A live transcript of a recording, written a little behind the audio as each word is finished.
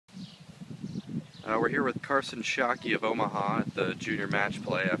We're here with Carson Schaake of Omaha at the junior match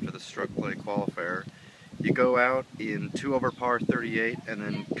play after the stroke play qualifier. You go out in 2 over par 38 and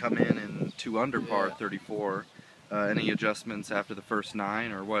then come in 2 under par 34. Any adjustments after the first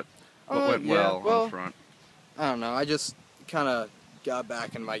 9, or what went well on the front? I don't know. I just kind of got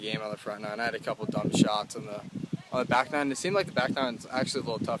back in my game on the front 9. I had a couple dumb shots on the back 9. It seemed like the back 9 is actually a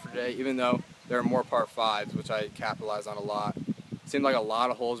little tougher today, even though there are more par 5s, which I capitalized on a lot. It seemed like a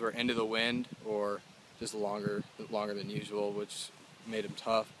lot of holes were into the wind or just longer than usual, which made them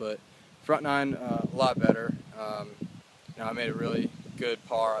tough. But front 9 a lot better. I made a really good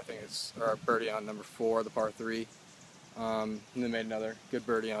par. I think it's a birdie on number 4, the par 3, and then made another good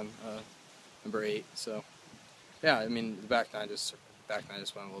birdie on number 8. So yeah, I mean the back nine just went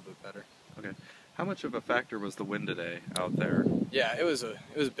a little bit better. Okay. How much of a factor was the wind today out there? Yeah, it was a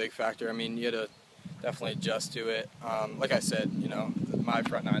big factor. I mean, you had to definitely adjust to it. Like I said, my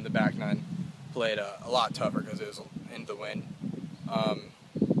front 9, the back 9 played a lot tougher because it was in the wind.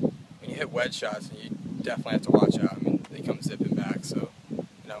 When you hit wedge shots, you definitely have to watch out. I mean, they come zipping back, so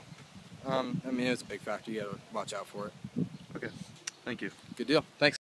I mean, it was a big factor. You got to watch out for it. Okay, thank you. Good deal. Thanks.